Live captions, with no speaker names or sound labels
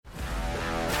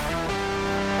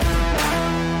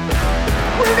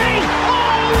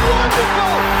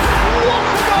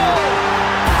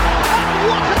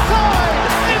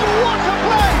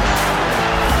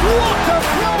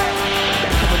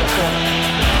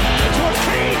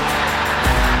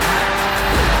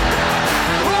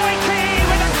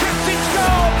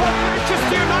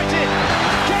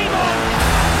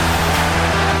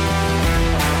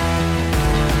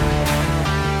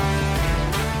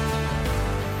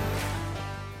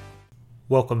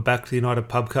Welcome back to the United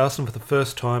Pubcast, and for the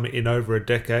first time in over a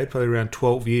decade, probably around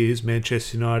 12 years,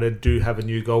 Manchester United do have a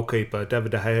new goalkeeper.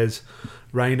 David De Gea's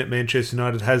reign at Manchester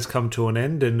United has come to an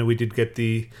end, and we did get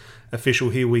the official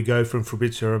 "here we go" from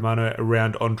Fabrizio Romano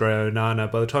around Andre Onana.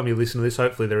 By the time you listen to this,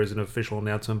 hopefully there is an official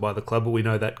announcement by the club, but we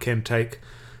know that can take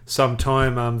some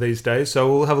time these days. So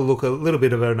we'll have a look at a little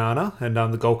bit of Onana and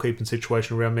the goalkeeping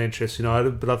situation around Manchester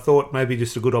United, but I thought maybe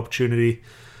just a good opportunity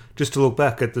just to look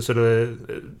back at the sort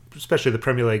of, especially the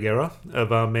Premier League era of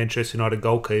Manchester United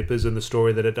goalkeepers and the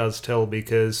story that it does tell,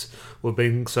 because we've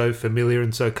been so familiar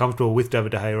and so comfortable with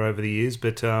David De Gea over the years,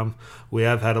 but we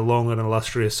have had a long and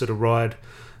illustrious sort of ride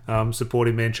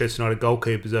supporting Manchester United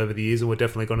goalkeepers over the years, and we're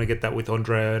definitely going to get that with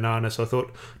Andre Onana. So I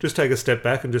thought just take a step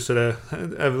back and just sort of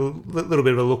have a little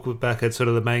bit of a look back at sort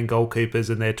of the main goalkeepers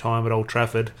and their time at Old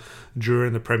Trafford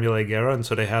during the Premier League era and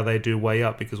sort of how they do weigh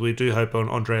up, because we do hope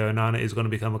Andre Onana is going to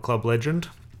become a club legend.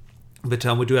 But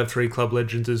we do have three club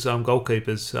legends as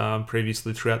goalkeepers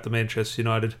previously throughout the Manchester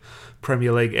United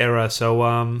Premier League era.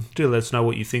 So do let us know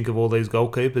what you think of all these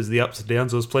goalkeepers, the ups and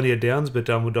downs. There's plenty of downs, but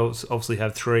we'd obviously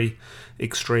have three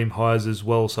extreme highs as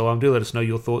well. So do let us know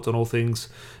your thoughts on all things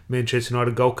Manchester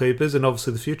United goalkeepers, and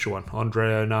obviously the future one, Andre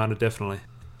Onana, definitely.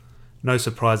 No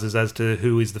surprises as to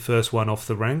who is the first one off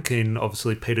the rank in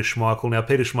obviously Peter Schmeichel. Now,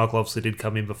 Peter Schmeichel obviously did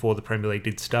come in before the Premier League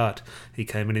did start. He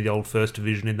came in the old First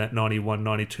Division in that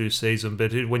 91-92 season.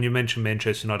 But when you mention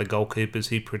Manchester United goalkeepers,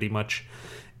 he pretty much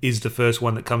is the first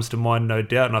one that comes to mind, no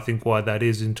doubt. And I think why that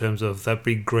is in terms of that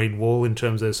big green wall, in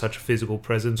terms of such a physical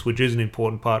presence, which is an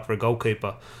important part for a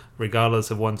goalkeeper,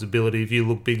 regardless of one's ability. If you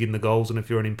look big in the goals and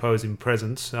if you're an imposing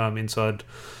presence inside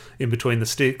in between the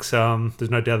sticks,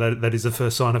 there's no doubt that is the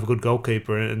first sign of a good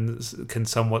goalkeeper and can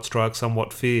somewhat strike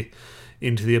somewhat fear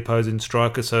into the opposing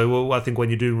striker. So I think when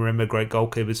you do remember great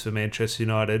goalkeepers for Manchester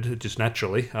United, just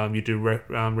naturally, you do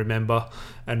remember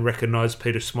and recognise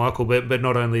Peter Schmeichel. But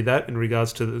not only that, in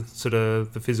regards to the, sort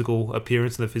of the physical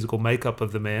appearance and the physical makeup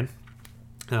of the man,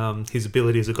 his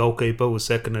ability as a goalkeeper was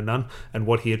second to none, and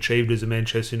what he achieved as a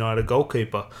Manchester United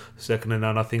goalkeeper, second to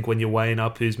none. I think when you're weighing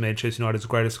up who's Manchester United's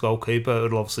greatest goalkeeper,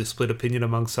 it'll obviously split opinion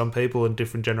among some people in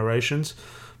different generations.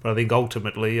 But I think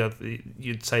ultimately,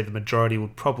 you'd say the majority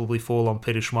would probably fall on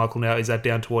Peter Schmeichel. Now, is that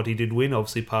down to what he did win?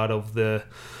 Obviously, part of the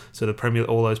sort of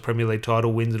all those Premier League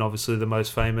title wins, and obviously the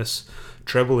most famous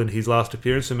treble in his last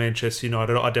appearance for Manchester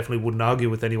United. I definitely wouldn't argue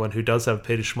with anyone who does have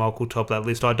Peter Schmeichel top that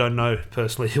list. I don't know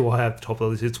personally who I have top of the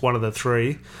list. It's one of the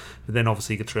three. But then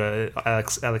obviously you could throw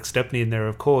Alex Stepney in there,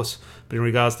 of course. But in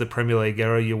regards to the Premier League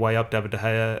era, you weigh up David De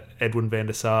Gea, Edwin van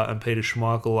der Sar and Peter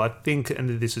Schmeichel. I think,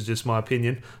 and this is just my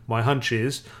opinion, my hunch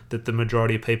is that the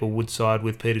majority of people would side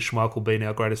with Peter Schmeichel being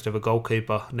our greatest ever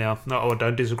goalkeeper. Now, no, I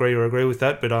don't disagree or agree with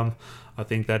that, but I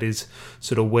think that is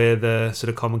sort of where the sort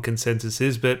of common consensus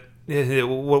is. But yeah,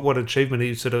 what achievement.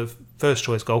 He's sort of first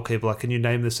choice goalkeeper. Like, can you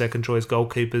name the second choice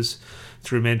goalkeepers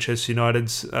through Manchester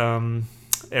United's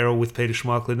era with Peter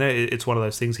Schmeichel in there? It's one of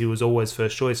those things. He was always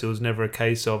first choice. It was never a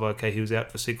case of, okay, he was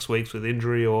out for 6 weeks with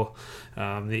injury, or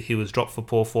he was dropped for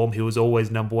poor form. He was always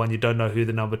number one. You don't know who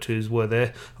the number twos were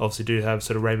there. Obviously do have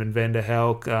sort of Raymond van der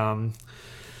Hauck.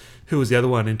 Who was the other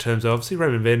one in terms of, obviously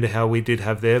Raymond van der Hauck we did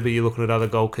have there, but you're looking at other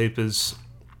goalkeepers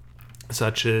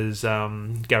such as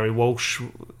Gary Walsh,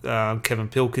 Kevin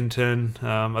Pilkington.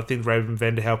 I think Raymond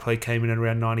van der Hauck probably came in at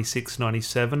around 96,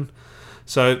 97.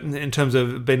 So in terms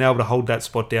of being able to hold that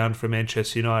spot down for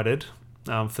Manchester United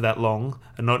for that long,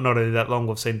 and not only that long,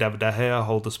 we've seen David De Gea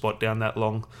hold the spot down that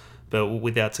long, but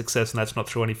without success, and that's not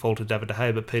through any fault of David De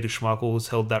Gea, but Peter Schmeichel has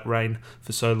held that reign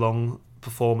for so long,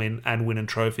 performing and winning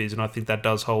trophies, and I think that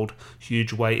does hold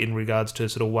huge weight in regards to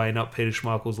sort of weighing up Peter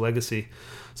Schmeichel's legacy.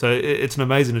 So it's an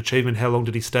amazing achievement. How long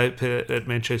did he stay at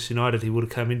Manchester United? He would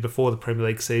have come in before the Premier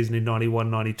League season in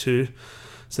 91-92.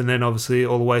 So then obviously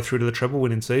all the way through to the treble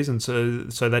winning season.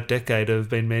 So that decade of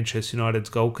being Manchester United's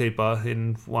goalkeeper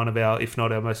in one of our, if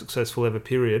not our most successful ever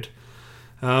period.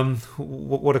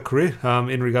 What a career.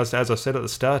 In regards to, as I said at the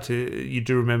start, you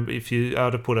do remember, if you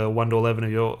are to put a 1 to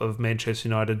 11 of Manchester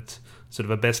United, sort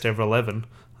of a best ever 11,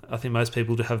 I think most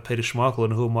people do have Peter Schmeichel,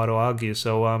 and who am I to argue?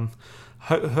 So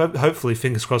hopefully,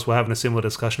 fingers crossed, we're having a similar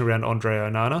discussion around Andre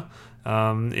Onana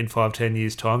in 5-10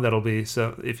 years' time. That'll be,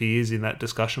 so if he is in that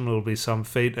discussion, it'll be some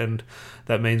feat, and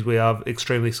that means we are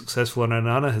extremely successful, and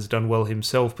Onana has done well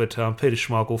himself. But Peter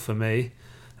Schmeichel, for me,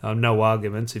 no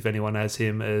arguments if anyone has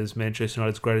him as Manchester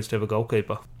United's greatest ever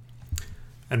goalkeeper.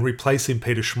 And replacing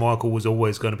Peter Schmeichel was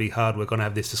always going to be hard. We're going to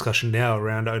have this discussion now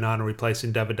around Onana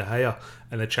replacing David De Gea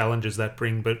and the challenges that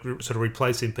bring. But sort of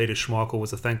replacing Peter Schmeichel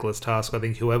was a thankless task. I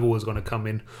think whoever was going to come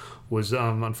in was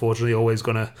unfortunately always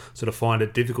going to sort of find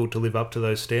it difficult to live up to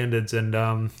those standards.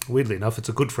 And weirdly enough, it's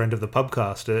a good friend of the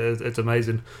pubcast. It's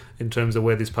amazing in terms of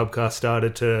where this pubcast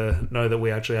started to know that we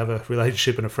actually have a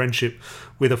relationship and a friendship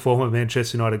with a former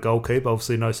Manchester United goalkeeper.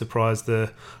 Obviously, no surprise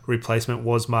the replacement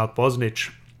was Mark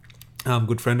Bosnich.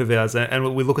 Good friend of ours,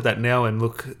 and we look at that now and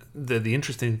look the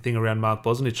interesting thing around Mark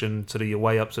Bosnich and sort of your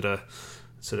way up sort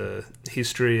of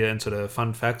history and sort of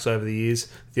fun facts over the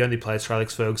years. The only player Sir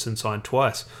Alex Ferguson signed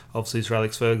twice. Obviously, Sir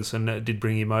Alex Ferguson did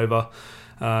bring him over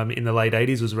in the late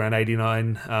 80s, was around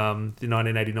 89, the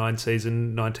 1989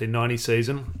 season, 1990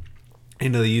 season.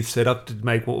 Into the youth setup, did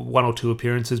make one or two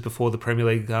appearances before the Premier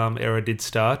League era did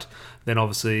start. Then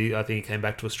obviously, I think he came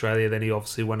back to Australia. Then he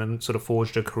obviously went and sort of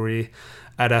forged a career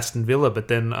at Aston Villa. But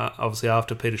then obviously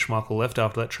after Peter Schmeichel left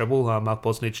after that treble, Mark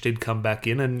Bosnich did come back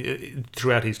in. And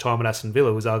throughout his time at Aston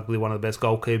Villa was arguably one of the best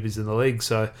goalkeepers in the league.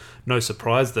 So no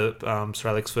surprise that Sir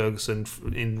Alex Ferguson,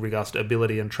 in regards to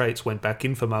ability and traits, went back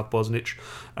in for Mark Bosnich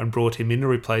and brought him in to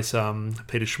replace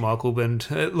Peter Schmeichel.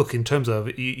 And look, in terms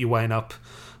of you weighing up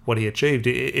what he achieved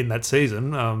in that season,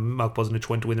 Mark Bosnich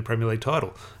went to win the Premier League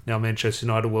title. Now, Manchester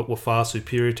United were far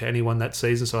superior to anyone that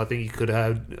season, so I think you could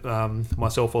have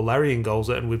myself or Larry in goals,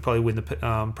 and we'd probably win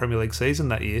the Premier League season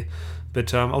that year.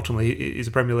 But ultimately, he's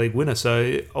a Premier League winner.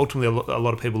 So ultimately, a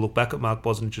lot of people look back at Mark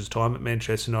Bosnich's time at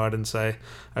Manchester United and say,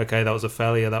 okay, that was a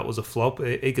failure, that was a flop.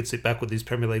 He could sit back with his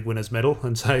Premier League winners medal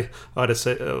and say, I had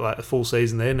a full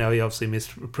season there. Now, he obviously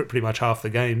missed pretty much half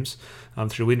the games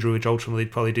through injury, which ultimately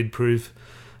probably did prove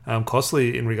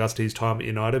costly in regards to his time at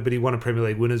United, but he won a Premier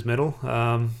League winners medal,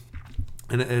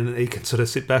 and he can sort of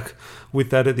sit back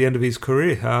with that at the end of his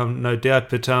career, no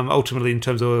doubt. But ultimately, in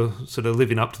terms of sort of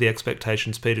living up to the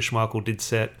expectations Peter Schmeichel did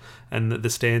set, and the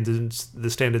standards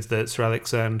that Sir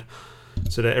Alex and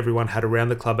sort of everyone had around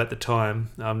the club at the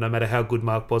time, no matter how good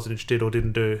Mark Bosnich did or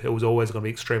didn't do, it was always going to be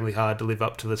extremely hard to live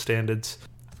up to the standards.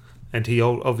 And he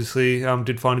obviously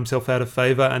did find himself out of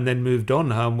favour and then moved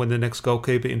on when the next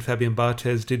goalkeeper in Fabian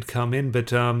Barthez did come in. But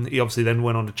he obviously then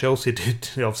went on to Chelsea.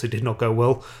 He obviously did not go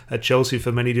well at Chelsea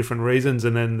for many different reasons,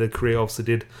 and then the career obviously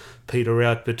did peter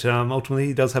out. But ultimately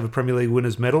he does have a Premier League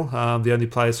winners medal. The only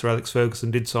player Sir Alex Ferguson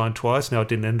did sign twice. Now, it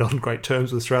didn't end on great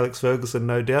terms with Sir Alex Ferguson,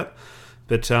 no doubt.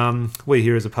 But we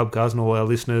here as a pubcast and all our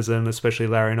listeners, and especially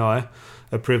Larry and I,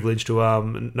 are privileged to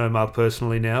know Mark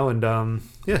personally now, and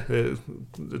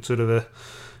it's sort of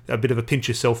a bit of a pinch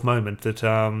yourself moment that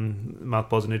Mark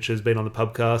Bosnich has been on the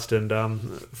pubcast and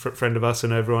friend of us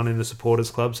and everyone in the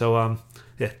supporters club. So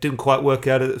didn't quite work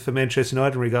out for Manchester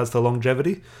United in regards to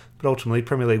longevity, but ultimately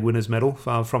Premier League winners medal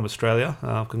from Australia.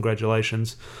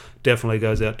 Congratulations, definitely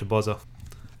goes out to Bozza.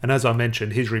 And as I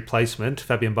mentioned, his replacement,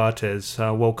 Fabian Barthez,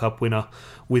 World Cup winner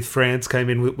with France, came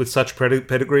in with such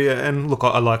pedigree. And look,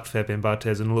 I liked Fabian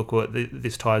Barthez, and look,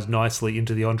 this ties nicely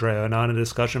into the Andre Onana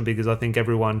discussion, because I think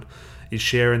everyone is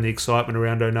sharing the excitement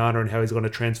around Onana and how he's going to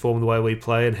transform the way we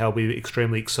play, and how it'll be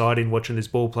extremely exciting watching this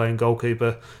ball-playing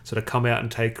goalkeeper sort of come out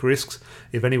and take risks.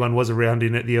 If anyone was around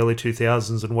in the early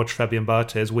 2000s and watched Fabian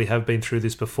Barthez, we have been through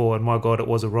this before, and my God, it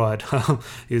was a ride.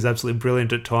 He was absolutely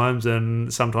brilliant at times,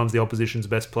 and sometimes the opposition's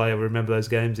best player. We remember those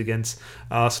games against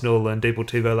Arsenal and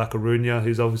Deportivo La Coruña,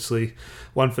 who's obviously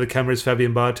one for the cameras,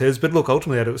 Fabian Barthez. But look,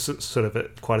 ultimately had sort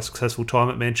of quite a successful time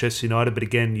at Manchester United, but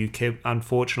again, you kept,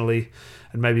 unfortunately,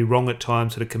 and maybe wrong at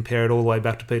times, sort of compare it all the way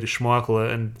back to Peter Schmeichel,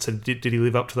 and so did he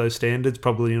live up to those standards?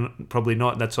 Probably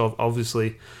not, and that's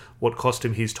obviously what cost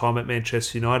him his time at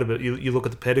Manchester United. But you look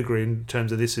at the pedigree in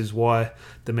terms of this is why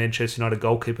the Manchester United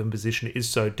goalkeeper position is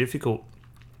so difficult,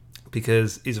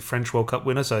 because he's a French World Cup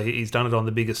winner, so he's done it on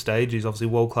the biggest stage. He's obviously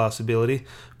world-class ability,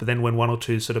 but then when one or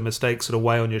two sort of mistakes sort of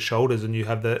weigh on your shoulders and you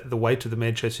have the weight of the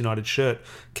Manchester United shirt,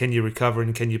 can you recover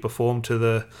and can you perform to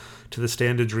the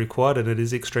standards required? And it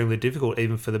is extremely difficult,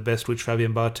 even for the best, which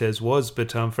Fabian Barthez was.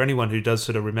 But for anyone who does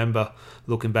sort of remember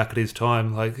looking back at his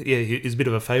time, like, yeah, he's a bit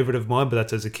of a favourite of mine, but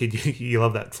that's as a kid, you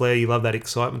love that flair, you love that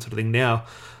excitement sort of thing. Now,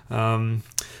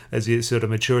 as you sort of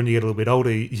mature and you get a little bit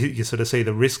older, you sort of see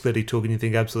the risk that he took and you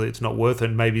think absolutely it's not worth it.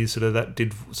 And maybe sort of that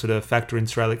did sort of factor in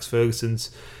Sir Alex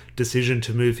Ferguson's decision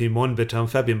to move him on. But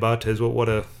Fabian Barthez,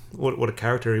 what a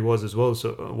character he was as well.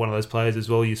 So one of those players as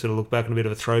well, you sort of look back on a bit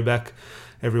of a throwback.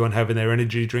 Everyone having their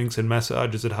energy drinks and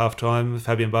massages at halftime.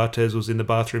 Fabian Barthez was in the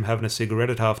bathroom having a cigarette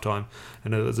at halftime,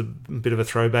 and it was a bit of a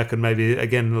throwback. And maybe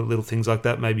again, little things like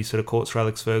that maybe sort of caught Sir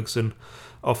Alex Ferguson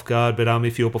off guard. But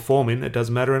if you're performing, it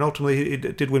doesn't matter. And ultimately,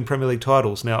 it did win Premier League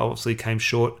titles. Now, obviously, came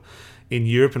short in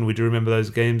Europe, and we do remember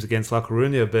those games against La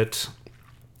Coruña. But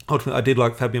ultimately, I did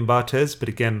like Fabian Barthez, but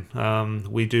again,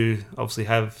 we do obviously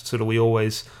have we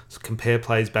always compare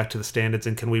plays back to the standards,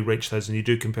 and can we reach those? And you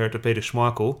do compare it to Peter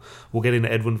Schmeichel. We'll get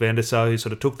into Edwin van der Sar, who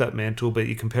sort of took that mantle, but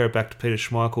you compare it back to Peter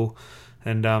Schmeichel,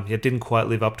 and didn't quite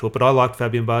live up to it. But I liked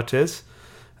Fabian Barthez.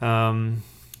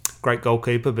 Great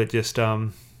goalkeeper, but just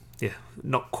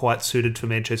not quite suited for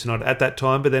Manchester United at that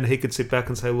time. But then he could sit back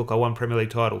and say, look, I won Premier League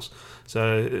titles.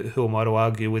 So who am I to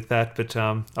argue with that? But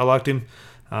I liked him.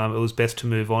 It was best to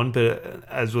move on. But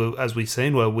as we've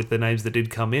seen, with the names that did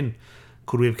come in,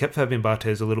 could we have kept Fabian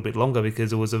Barthez a little bit longer?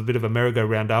 Because it was a bit of a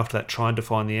merry-go-round after that, trying to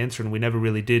find the answer, and we never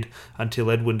really did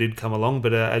until Edwin did come along.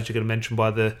 But as you're going to mention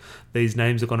by these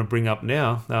names are going to bring up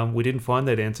now, we didn't find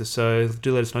that answer. So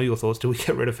do let us know your thoughts. Do we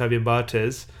get rid of Fabian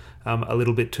Barthez a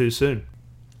little bit too soon?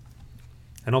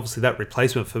 And obviously that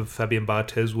replacement for Fabian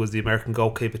Barthez was the American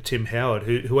goalkeeper Tim Howard,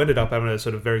 who ended up having a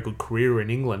sort of very good career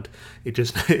in England.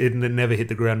 It never hit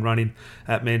the ground running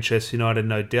at Manchester United,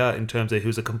 no doubt, in terms of he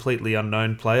was a completely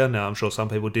unknown player. Now, I'm sure some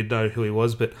people did know who he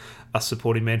was, but us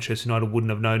supporting Manchester United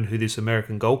wouldn't have known who this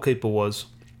American goalkeeper was.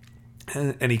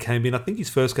 And he came in, I think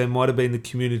his first game might have been the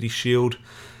Community Shield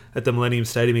at the Millennium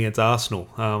Stadium against Arsenal.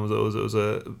 It was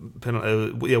a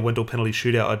Wendell penalty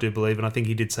shootout, I do believe, and I think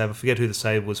he did save. I forget who the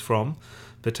save was from.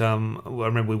 But I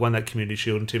remember we won that Community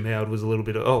Shield, and Tim Howard was a little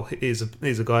bit of, here's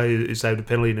a guy who saved a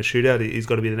penalty in a shootout. He's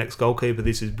got to be the next goalkeeper.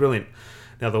 This is brilliant.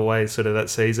 Now, the way sort of that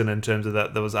season, in terms of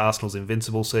that, there was Arsenal's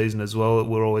invincible season as well.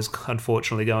 We're always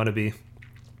unfortunately going to be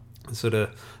sort of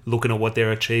looking at what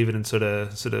they're achieving and sort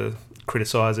of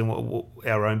criticising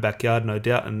our own backyard, no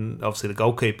doubt. And obviously the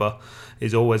goalkeeper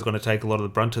is always going to take a lot of the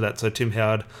brunt of that. So Tim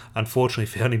Howard unfortunately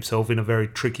found himself in a very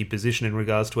tricky position in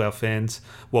regards to our fans,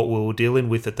 what we were dealing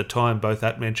with at the time, both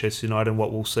at Manchester United and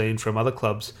what we've seen from other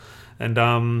clubs. And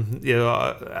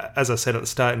as I said at the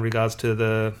start, in regards to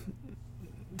the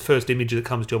first image that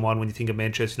comes to your mind when you think of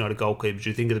Manchester United goalkeepers,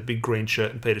 you think of the big green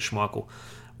shirt and Peter Schmeichel.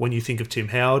 When you think of Tim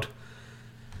Howard,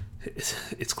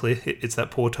 it's clear it's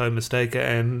that Porto mistake,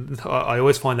 and I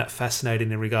always find that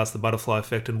fascinating in regards to the butterfly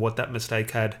effect and what that mistake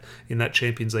had in that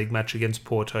Champions League match against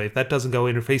Porto. If that doesn't go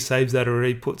in, if he saves that or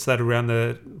he puts that around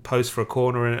the post for a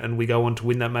corner and we go on to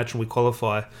win that match and we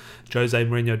qualify, Jose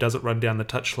Mourinho doesn't run down the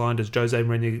touchline. Does Jose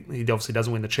Mourinho, he obviously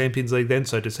doesn't win the Champions League then,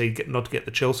 so does he not get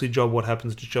the Chelsea job? What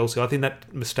happens to Chelsea? I think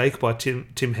that mistake by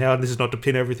Tim Howard, this is not to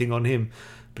pin everything on him,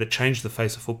 but it changed the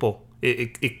face of football.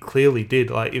 It clearly did.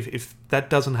 Like if that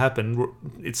doesn't happen,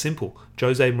 it's simple.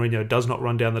 Jose Mourinho does not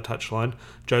run down the touchline.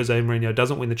 Jose Mourinho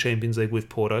doesn't win the Champions League with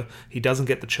Porto. He doesn't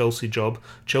get the Chelsea job.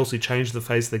 Chelsea changed the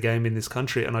face of the game in this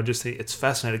country, and I just think it's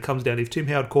fascinating. It comes down, if Tim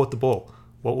Howard caught the ball,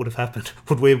 what would have happened?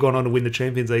 Would we have gone on to win the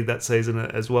Champions League that season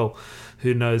as well?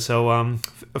 Who knows? So I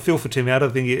feel for Tim Howard. I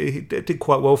think he did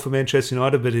quite well for Manchester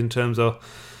United, but in terms of,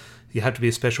 you had to be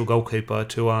a special goalkeeper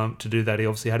to do that. He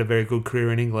obviously had a very good career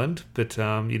in England, but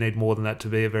you need more than that to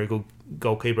be a very good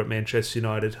goalkeeper at Manchester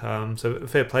United. So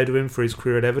fair play to him for his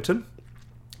career at Everton.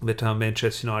 But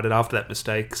Manchester United, after that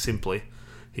mistake, simply,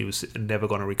 he was never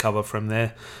going to recover from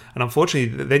there. And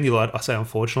unfortunately, then I say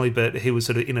unfortunately, but he was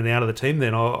sort of in and out of the team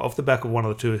then off the back of one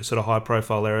or two sort of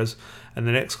high-profile errors. And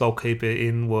the next goalkeeper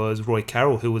in was Roy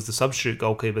Carroll, who was the substitute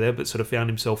goalkeeper there, but sort of found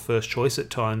himself first choice at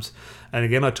times. And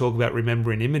again, I talk about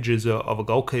remembering images of a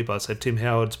goalkeeper. So Tim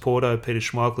Howard's Porto, Peter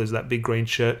Schmeichel is that big green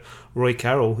shirt. Roy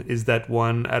Carroll is that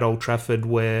one at Old Trafford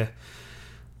where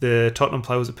the Tottenham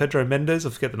player, was it Pedro Mendes? I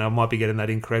forget the name, I might be getting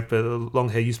that incorrect, but long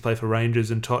hair used to play for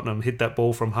Rangers, and Tottenham hit that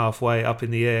ball from halfway up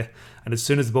in the air. And as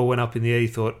soon as the ball went up in the air, he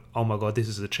thought, oh my God, this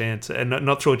is a chance. And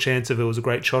not through a chance if it was a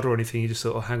great shot or anything. He just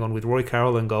thought, oh, hang on, with Roy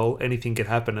Carroll in goal, anything could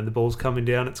happen. And the ball's coming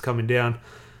down, it's coming down.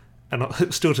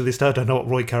 And still to this day, I don't know what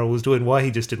Roy Carroll was doing. Why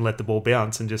he just didn't let the ball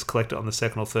bounce and just collect it on the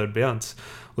second or third bounce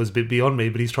was a bit beyond me.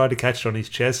 But he's tried to catch it on his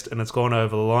chest, and it's gone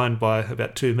over the line by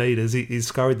about 2 metres. He's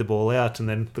scurried the ball out, and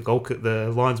then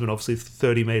the linesman, obviously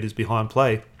 30 metres behind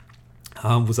play,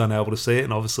 was unable to see it.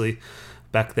 And obviously,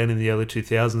 back then in the early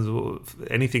 2000s,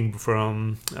 anything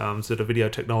from sort of video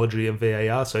technology and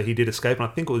VAR, so he did escape, and I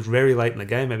think it was very late in the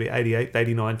game, maybe 88th,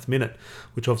 89th minute,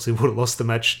 which obviously would have lost the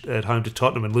match at home to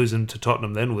Tottenham, and losing to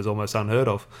Tottenham then was almost unheard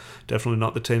of. Definitely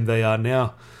not the team they are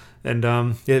now. And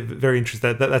very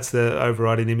interesting. That's the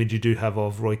overriding image you do have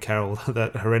of Roy Carroll,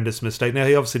 that horrendous mistake. Now,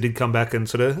 he obviously did come back and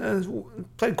sort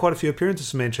of played quite a few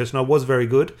appearances for Manchester, and I was very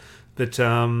good. But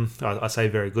I say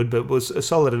very good, but was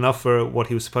solid enough for what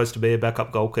he was supposed to be, a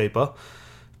backup goalkeeper.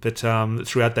 But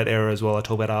throughout that era as well, I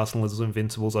talk about Arsenal as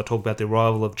invincibles. I talk about the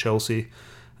arrival of Chelsea.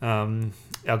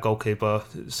 Our goalkeeper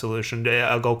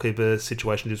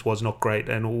situation just was not great,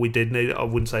 and we did need. I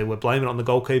wouldn't say we're blaming it on the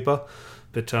goalkeeper,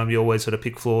 But you always sort of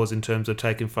pick flaws in terms of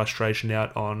taking frustration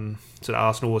out on sort of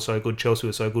Arsenal were so good, Chelsea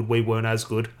were so good, we weren't as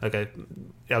good. Okay,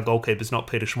 our goalkeeper's not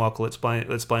Peter Schmeichel.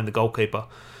 Let's blame the goalkeeper,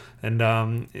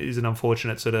 and he's an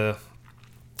unfortunate sort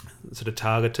of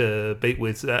target to beat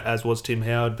with, as was Tim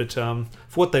Howard. But for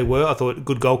what they were, I thought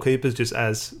good goalkeepers. Just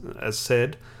as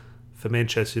said, for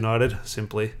Manchester United,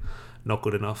 simply not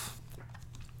good enough.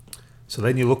 So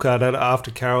then you look at it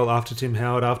after Carroll, after Tim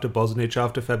Howard, after Bosnich,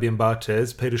 after Fabian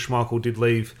Barthez, Peter Schmeichel did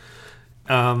leave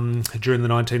during the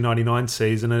 1999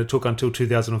 season, and it took until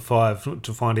 2005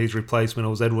 to find his replacement. It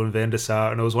was Edwin van der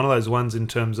Sar, and it was one of those ones in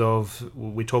terms of,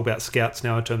 we talk about scouts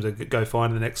now in terms of go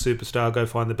find the next superstar, go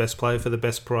find the best player for the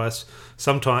best price.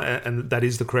 Sometimes, and that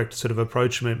is the correct sort of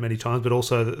approach many times, but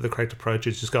also the correct approach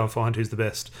is just go and find who's the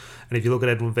best. And if you look at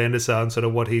Edwin van der Sar and sort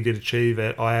of what he did achieve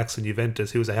at Ajax and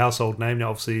Juventus, he was a household name.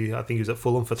 Now, obviously, I think he was at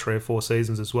Fulham for 3 or 4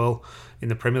 seasons as well in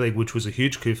the Premier League, which was a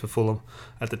huge coup for Fulham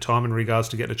at the time in regards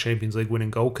to getting a Champions League winning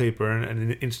goalkeeper and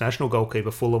an international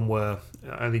goalkeeper. Fulham were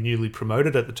only newly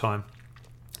promoted at the time.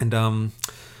 And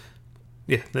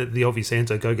the obvious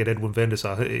answer, go get Edwin van der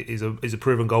Sar. He's a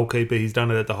proven goalkeeper. He's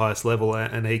done it at the highest level,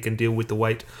 and he can deal with the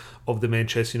weight of the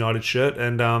Manchester United shirt.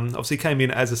 And obviously came in,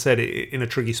 as I said, in a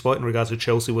tricky spot in regards to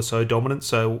Chelsea were so dominant.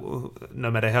 So no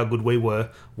matter how good we were,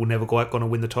 we're never quite going to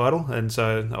win the title. And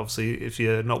so obviously, if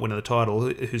you're not winning the title,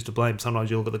 who's to blame? Sometimes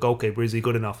you look at the goalkeeper, is he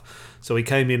good enough? So he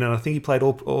came in, and I think he played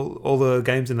all the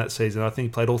games in that season. I think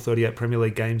he played all 38 Premier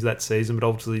League games that season, but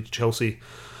obviously Chelsea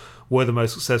were the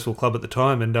most successful club at the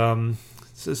time. And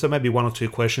so maybe 1 or 2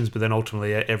 questions, but then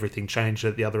ultimately everything changed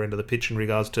at the other end of the pitch in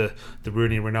regards to the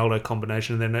Rooney and Ronaldo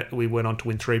combination. And then we went on to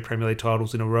win 3 Premier League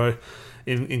titles in a row,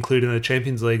 including the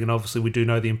Champions League. And obviously we do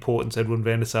know the importance Edwin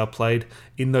van der Sar played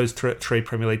in those 3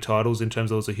 Premier League titles, in terms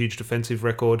of it was a huge defensive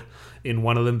record in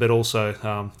one of them, but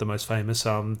also the most famous,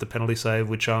 the penalty save,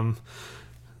 which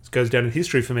goes down in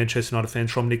history for Manchester United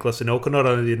fans, from Nicolas Anelka. Not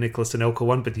only the Nicolas Anelka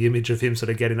one, but the image of him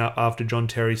sort of getting up after John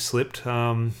Terry slipped.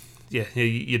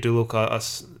 You do look. I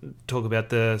talk about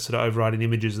the sort of overriding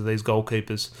images of these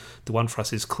goalkeepers. The one for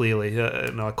us is clearly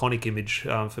an iconic image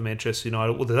for Manchester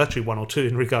United. Well, there's actually 1 or 2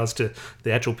 in regards to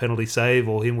the actual penalty save,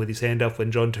 or him with his hand up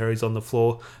when John Terry's on the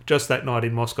floor. Just that night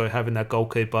in Moscow, having that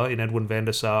goalkeeper in Edwin van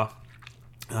der Sar.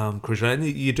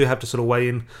 You do have to sort of weigh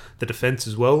in the defence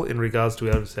as well in regards to,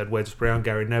 we obviously had Wes Brown,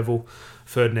 Gary Neville,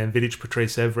 Ferdinand Vidic,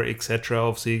 Patrice Evra, etc.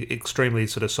 Obviously, extremely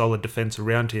sort of solid defence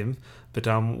around him. But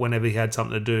whenever he had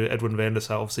something to do, Edwin van der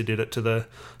Sar obviously did it to the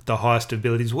highest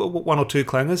abilities. 1 or 2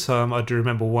 clangers. I do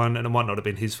remember one, and it might not have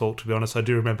been his fault, to be honest. I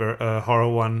do remember a horror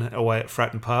one away at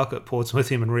Fratton Park at Portsmouth,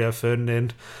 him and Rio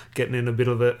Ferdinand getting in a bit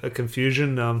of a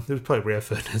confusion. It was probably Rio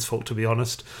Ferdinand's fault, to be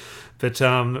honest. But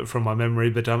from my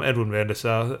memory, Edwin van der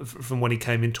Sar, from when he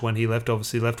came into when he left,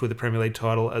 obviously left with the Premier League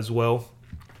title as well.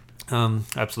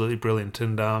 Absolutely brilliant,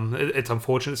 and it's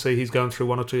unfortunate to see he's going through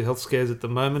 1 or 2 health scares at the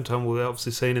moment. We're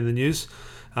obviously seeing in the news.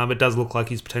 It does look like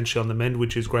he's potentially on the mend,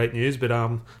 which is great news, but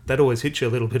that always hits you a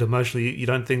little bit emotionally. You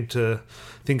don't think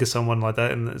of someone like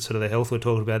that and sort of the health. We're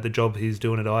talking about the job he's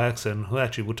doing at Ajax, and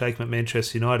actually we'll take him at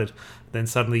Manchester United. Then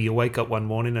suddenly you wake up one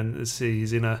morning and see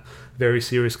he's in a very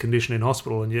serious condition in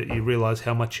hospital, and you realise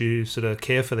how much you sort of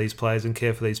care for these players and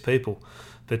care for these people.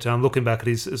 But looking back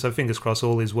at so fingers crossed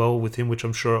all is well with him, which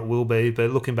I'm sure it will be,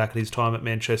 but looking back at his time at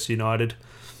Manchester United,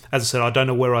 as I said, I don't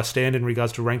know where I stand in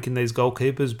regards to ranking these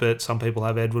goalkeepers, but some people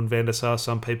have Edwin van der Sar,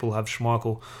 some people have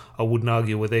Schmeichel. I wouldn't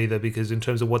argue with either, because in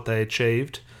terms of what they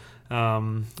achieved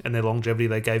and their longevity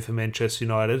they gave for Manchester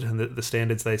United and the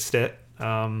standards they set,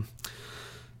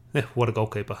 what a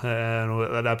goalkeeper. And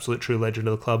an absolute true legend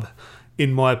of the club,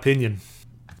 in my opinion.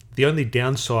 The only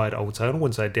downside, I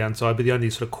wouldn't say downside, but the only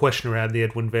sort of question around the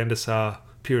Edwin van der Sar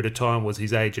period of time was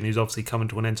his age, and he's obviously coming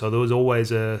to an end. So there was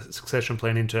always a succession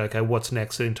plan into, okay, what's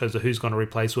next in terms of who's going to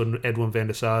replace Edwin van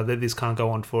der Sar. This can't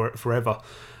go on forever.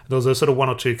 There was a sort of 1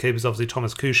 or 2 keepers. Obviously,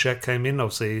 Thomas Kuszczak came in.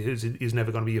 Obviously, he's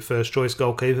never going to be your first choice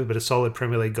goalkeeper, but a solid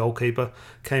Premier League goalkeeper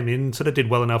came in. Sort of did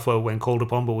well enough when called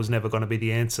upon, but was never going to be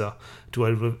the answer to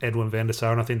Edwin van der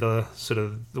Sar. And I think the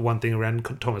one thing around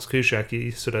Thomas Kuszczak,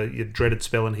 you dreaded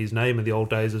spelling his name in the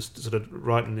old days, of sort of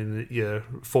writing in your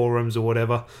forums or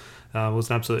whatever. It was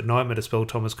an absolute nightmare to spell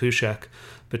Thomas Kuszczak.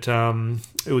 But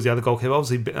it was the other goalkeeper.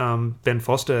 Obviously, Ben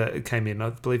Foster came in. I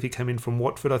believe he came in from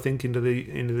Watford, I think, into the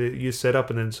youth setup,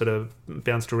 and then sort of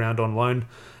bounced around on loan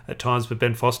at times. But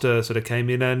Ben Foster sort of came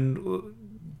in and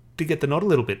did get the nod a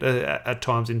little bit at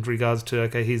times in regards to,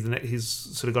 okay, he's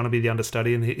sort of going to be the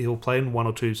understudy and he'll play in 1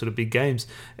 or 2 sort of big games.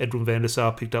 Edwin van der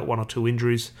Sar picked up 1 or 2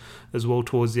 injuries as well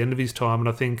towards the end of his time, and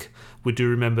I think we do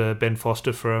remember Ben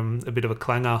Foster from a bit of a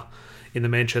clanger in the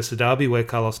Manchester derby where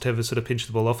Carlos Tevez sort of pinched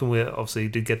the ball off, and we obviously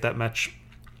did get that match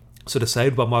sort of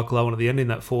saved by Michael Owen at the end in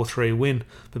that 4-3 win.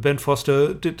 But Ben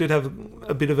Foster did have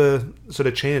a bit of a sort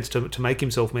of chance to make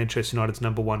himself Manchester United's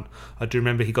number one. I do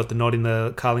remember he got the nod in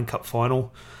the Carling Cup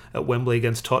final at Wembley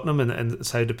against Tottenham and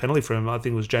saved a penalty from him. I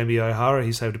think it was Jamie O'Hara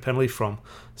he saved a penalty from.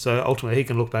 So ultimately he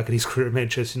can look back at his career at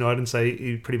Manchester United and say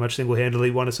he pretty much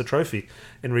single-handedly won us a trophy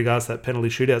in regards to that penalty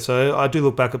shootout. So I do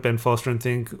look back at Ben Foster and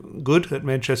think good at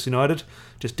Manchester United,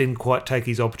 just didn't quite take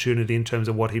his opportunity in terms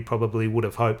of what he probably would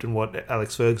have hoped and what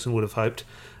Alex Ferguson would have hoped.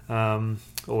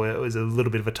 Or it was a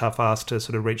little bit of a tough ask to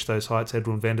sort of reach those heights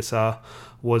Edwin van der Sar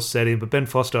was setting. But Ben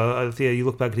Foster, you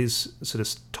look back at his sort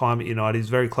of time at United, he's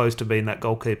very close to being that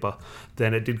goalkeeper.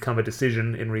 Then it did come a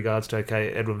decision in regards to,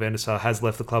 okay, Edwin van der Sar has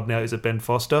left the club now, is it Ben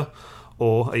Foster?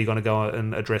 Or are you going to go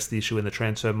and address the issue in the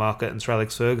transfer market? And Sir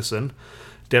Alex Ferguson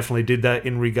definitely did that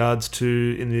in regards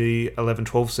to, in the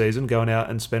 11-12 season, going out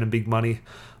and spending big money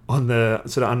on the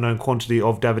sort of unknown quantity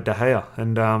of David De Gea.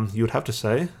 And you would have to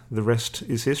say the rest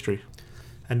is history.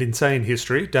 And in saying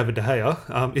history, David De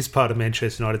Gea is part of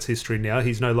Manchester United's history now.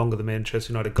 He's no longer the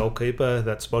Manchester United goalkeeper.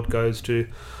 That spot goes to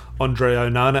Andre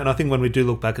Onana. And I think when we do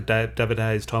look back at David De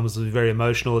Gea's time, it's very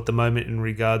emotional at the moment in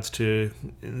regards to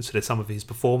sort of some of his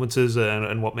performances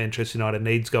and what Manchester United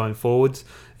needs going forwards,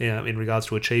 in regards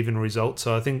to achieving results.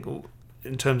 So I think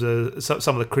in terms of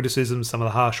some of the criticisms, some of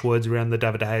the harsh words around the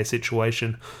David De Gea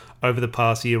situation over the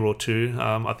past year or two,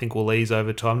 I think will ease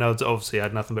over time. Now, it's obviously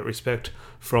had nothing but respect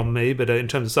from me, but in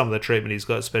terms of some of the treatment he's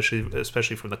got,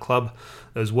 especially from the club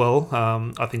as well,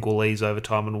 I think will ease over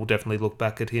time, and we'll definitely look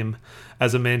back at him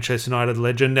as a Manchester United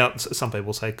legend. Now, some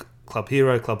people say club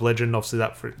hero, club legend. Obviously,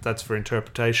 that's for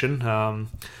interpretation.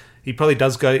 He probably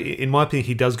does go, in my opinion,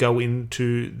 he does go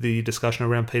into the discussion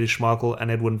around Peter Schmeichel and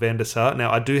Edwin van der Sar.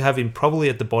 Now, I do have him probably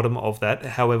at the bottom of that.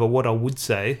 However, what I would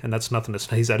say, and that's nothing to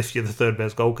sneeze at if you're the third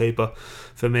best goalkeeper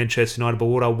for Manchester United, but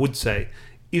what I would say,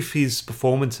 if his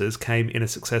performances came in a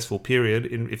successful period,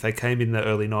 if they came in the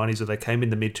early 90s or they came in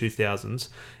the mid-2000s,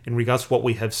 in regards to what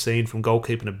we have seen from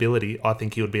goalkeeping ability, I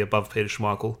think he would be above Peter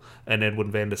Schmeichel and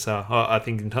Edwin van der Sar. I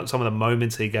think in some of the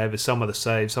moments he gave us, some of the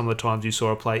saves, some of the times you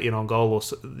saw a play in on goal or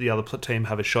the other team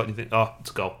have a shot, you think, oh,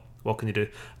 it's a goal. What can you do?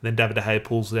 And then David De Gea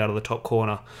pulls it out of the top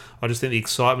corner. I just think the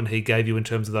excitement he gave you in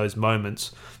terms of those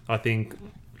moments, I think,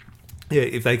 yeah,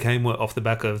 if they came off the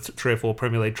back of 3 or 4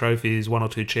 Premier League trophies, 1 or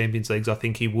 2 Champions Leagues, I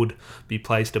think he would be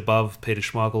placed above Peter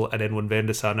Schmeichel and Edwin van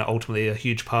der Sar. Now, ultimately, a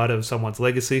huge part of someone's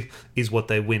legacy is what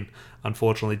they win.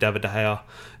 Unfortunately, David De Gea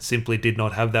simply did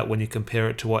not have that when you compare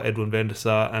it to what Edwin van der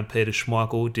Sar and Peter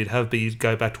Schmeichel did have. But you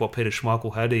go back to what Peter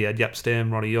Schmeichel had. He had Jaap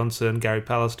Stam, Ronnie Johnson, Gary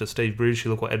Pallister, Steve Bruce.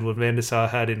 You look what Edwin van der Sar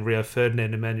had in Rio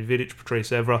Ferdinand, Nemanja Vidic, Patrice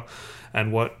Evra,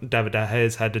 and what David De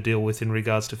Gea's had to deal with in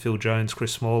regards to Phil Jones,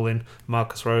 Chris Smalling,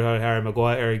 Marcus Rojo, Harry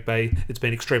Maguire, Eric Bailly. It's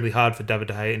been extremely hard for David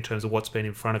De Gea in terms of what's been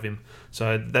in front of him.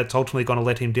 So that's ultimately going to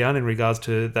let him down in regards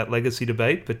to that legacy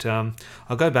debate. But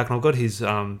I'll go back and I've got his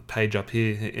page up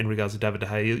here in regards to David De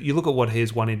Gea. You look at what he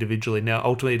has won individually. Now,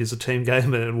 ultimately, it is a team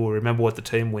game and we'll remember what the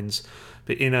team wins.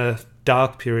 But in a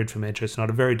dark period for Manchester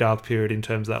United, a very dark period in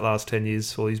terms of that last 10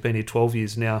 years, well, he's been here 12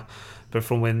 years now, but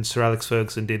from when Sir Alex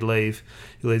Ferguson did leave,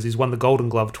 he's won the Golden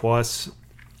Glove twice.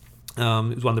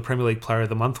 He's won the Premier League Player of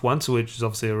the Month once, which is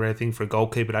obviously a rare thing for a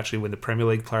goalkeeper to actually win the Premier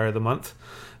League Player of the Month.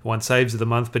 Won Saves of the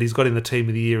Month, but he's got in the Team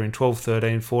of the Year in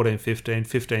 12-13, 14-15,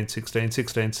 15-16,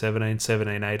 16-17,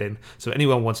 17-18. So if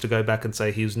anyone wants to go back and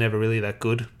say he was never really that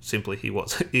good, simply he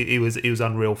was. He was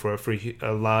unreal for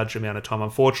a large amount of time.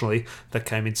 Unfortunately, that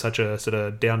came in such a sort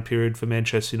of down period for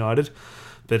Manchester United.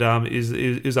 But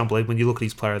it was unbelievable when you look at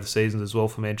his player of the seasons as well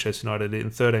for Manchester United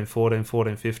in 13-14,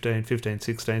 14-15, 15-16,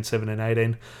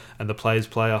 17-18, and the players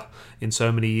player in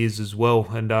so many years as well.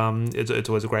 And it's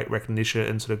always a great recognition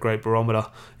and sort of great barometer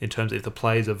in terms of if the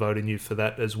players are voting you for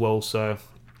that as well. So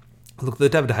look, the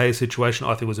David De Gea situation,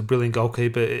 I think, was a brilliant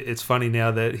goalkeeper. It's funny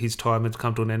now that his time has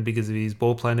come to an end because of his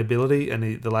ball-playing ability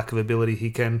and the lack of ability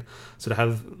he can sort of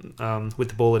have with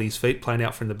the ball at his feet, playing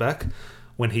out from the back.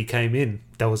 When he came in,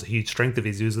 that was a huge strength of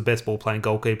his. He was the best ball-playing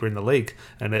goalkeeper in the league.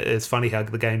 And it's funny how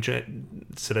the game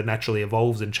sort of naturally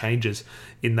evolves and changes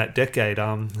in that decade.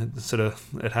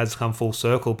 It has come full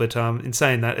circle. But in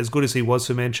saying that, as good as he was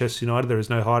for Manchester United, there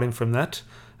is no hiding from that.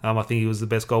 I think he was the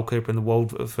best goalkeeper in the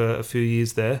world for a few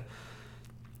years there.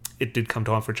 It did come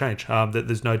time for a change.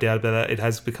 There's no doubt about that. It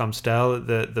has become stale.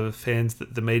 The fans,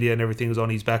 the media and everything was on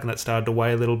his back, and that started to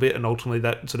weigh a little bit. And ultimately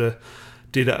that sort of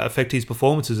did affect his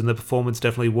performances, and the performance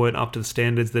definitely weren't up to the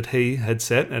standards that he had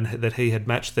set and that he had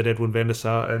matched, that Edwin van der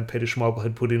Sar and Peter Schmeichel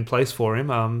had put in place for him.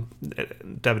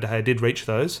 David De Gea did reach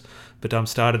those, but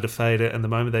started to fade, and the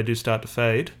moment they do start to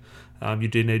fade, you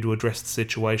do need to address the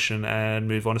situation and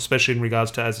move on, especially in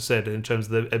regards to, as I said, in terms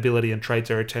of the ability and traits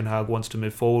Erik ten Hag wants to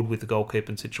move forward with the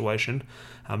goalkeeping situation.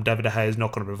 David De Gea is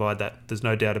not going to provide that. There's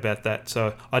no doubt about that.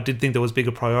 So I did think there was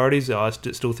bigger priorities. I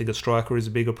still think a striker is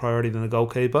a bigger priority than the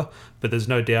goalkeeper, but there's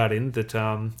no doubt in that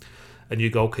a new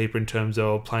goalkeeper in terms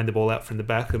of playing the ball out from the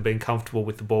back and being comfortable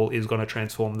with the ball is going to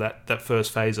transform that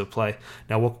first phase of play.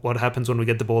 Now, what happens when we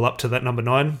get the ball up to that number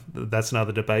 9? That's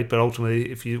another debate. But ultimately,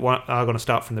 if you are going to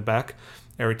start from the back,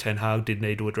 Erik ten Hag did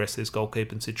need to address this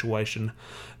goalkeeping situation.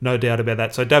 No doubt about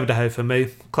that. So David De Gea, for me,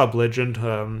 club legend.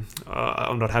 I'm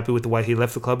not happy with the way he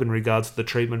left the club in regards to the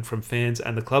treatment from fans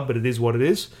and the club, but it is what it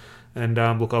is. And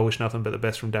look, I wish nothing but the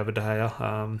best from David De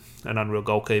Gea, an unreal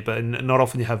goalkeeper. And not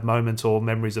often you have moments or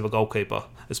memories of a goalkeeper,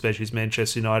 especially as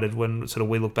Manchester United, when sort of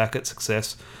we look back at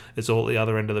success, it's all at the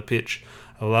other end of the pitch.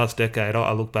 The last decade,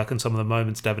 I look back on some of the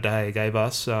moments David De Gea gave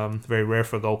us. Very rare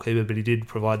for a goalkeeper, but he did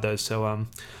provide those. So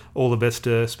all the best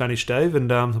to Spanish Dave, and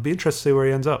it'll be interesting to see where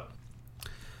he ends up.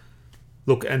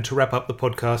 Look, and to wrap up the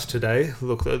podcast today,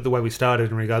 look, the way we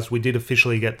started in regards, we did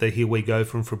officially get the here we go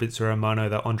from Fabrizio Romano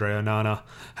that Andre Onana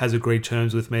has agreed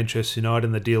terms with Manchester United,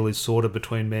 and the deal is sorted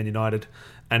between Man United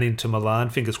and Inter Milan.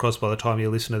 Fingers crossed by the time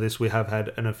you listen to this, we have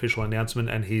had an official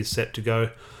announcement and he's set to go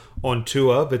on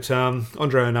tour. But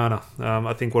Andre Onana,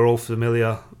 I think we're all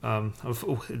familiar.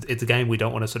 It's a game we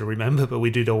don't want to sort of remember, but we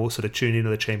did all sort of tune into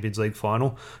the Champions League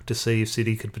final to see if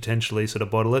City could potentially sort of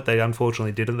bottle it. They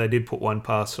unfortunately didn't. They did put one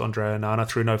past Andre Onana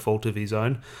through no fault of his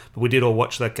own. But we did all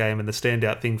watch that game, and the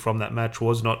standout thing from that match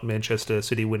was not Manchester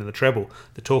City winning the treble.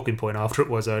 The talking point after it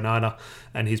was Onana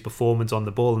and his performance on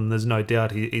the ball, and there's no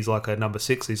doubt he's like a number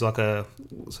 6. He's like a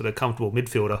sort of comfortable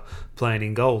midfielder playing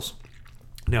in goals.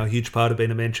 Now, a huge part of being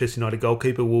a Manchester United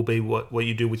goalkeeper will be what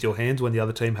you do with your hands when the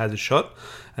other team has a shot,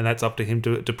 and that's up to him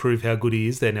to prove how good he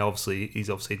is there. Now, obviously, he's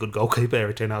obviously a good goalkeeper.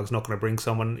 Erik ten Hag's not going to bring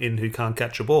someone in who can't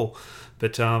catch a ball,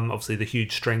 but obviously the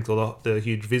huge strength, or the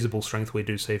huge visible strength we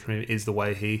do see from him, is the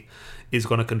way he is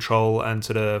going to control and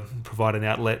sort of provide an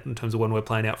outlet in terms of when we're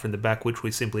playing out from the back, which we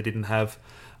simply didn't have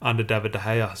under David De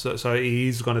Gea. So he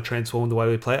is going to transform the way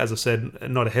we play. As I said,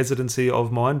 not a hesitancy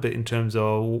of mine, but in terms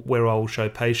of where I'll show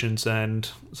patience and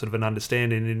sort of an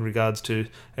understanding in regards to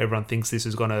everyone thinks this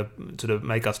is going to sort of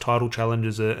make us title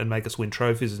challengers and make us win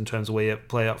trophies in terms of where you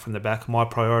play out from the back. My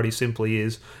priority simply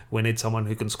is we need someone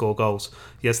who can score goals.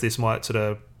 Yes, this might sort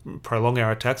of prolong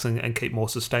our attacks and keep more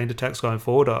sustained attacks going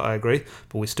forward, I agree,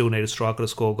 but we still need a striker to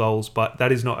score goals. But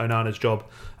that is not Onana's job.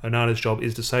 Onana's job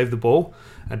is to save the ball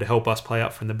and to help us play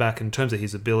up from the back. In terms of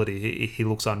his ability, he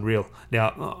looks unreal.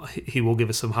 Now, he will give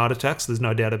us some heart attacks, there's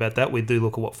no doubt about that. We do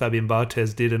look at what Fabian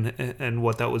Barthez did and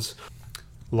what that was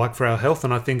like for our health,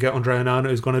 and I think Andre Onana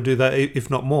is going to do that, if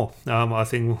not more. I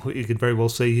think you could very well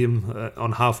see him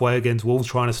on halfway against Wolves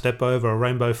trying to step over a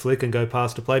rainbow flick and go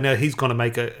past a play. Now, he's going to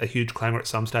make a huge clanger at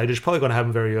some stage. It's probably going to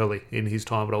happen very early in his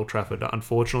time at Old Trafford,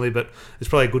 unfortunately, but it's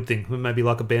probably a good thing. Maybe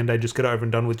like a Band-Aid, just get over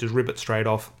and done with, just rip it straight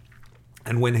off.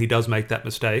 And when he does make that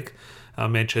mistake,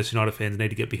 Manchester United fans need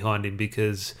to get behind him,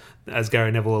 because, as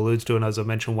Gary Neville alludes to, and as I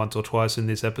mentioned once or twice in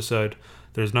this episode,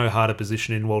 there is no harder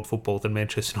position in world football than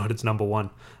Manchester United's number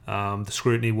 1. The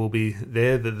scrutiny will be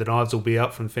there, the knives will be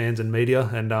up from fans and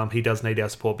media, and he does need our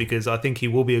support, because I think he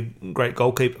will be a great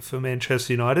goalkeeper for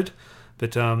Manchester United,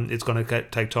 but it's going to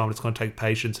take time, it's going to take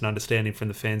patience and understanding from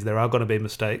the fans. There are going to be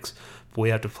mistakes, but we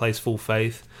have to place full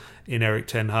faith in Erik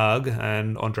ten Hag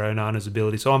and Andre Onana's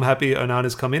ability. So I'm happy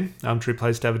Onana's come in to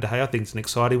replace David De Gea. I think it's an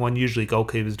exciting one. Usually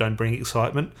goalkeepers don't bring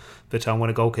excitement, but when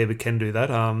a goalkeeper can do that,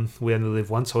 we only live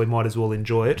once, so we might as well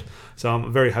enjoy it. So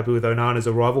I'm very happy with Onana's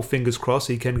arrival. Fingers crossed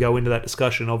he can go into that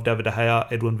discussion of David De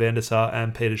Gea, Edwin van der Sar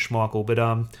and Peter Schmeichel. But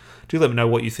do let me know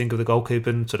what you think of the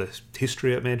goalkeeping sort of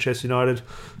history at Manchester United,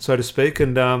 so to speak,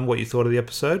 and what you thought of the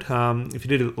episode. If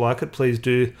you did like it, please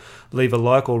do leave a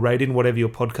like or rating, whatever your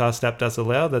podcast app does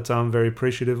allow. That's very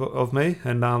appreciative of me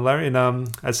and Larry. And as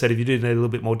I said, if you do need a little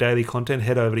bit more daily content,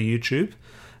 head over to YouTube.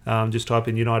 Just type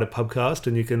in United Pubcast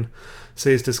and you can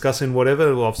see us discussing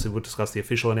whatever. Well, obviously, we'll discuss the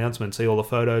official announcement, see all the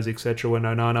photos, etc. when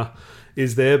Onana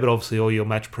is there, but obviously all your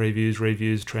match previews,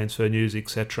 reviews, transfer news,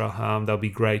 etc. They'll be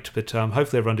great. But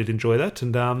hopefully everyone did enjoy that,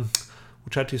 and we'll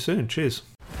chat to you soon. Cheers.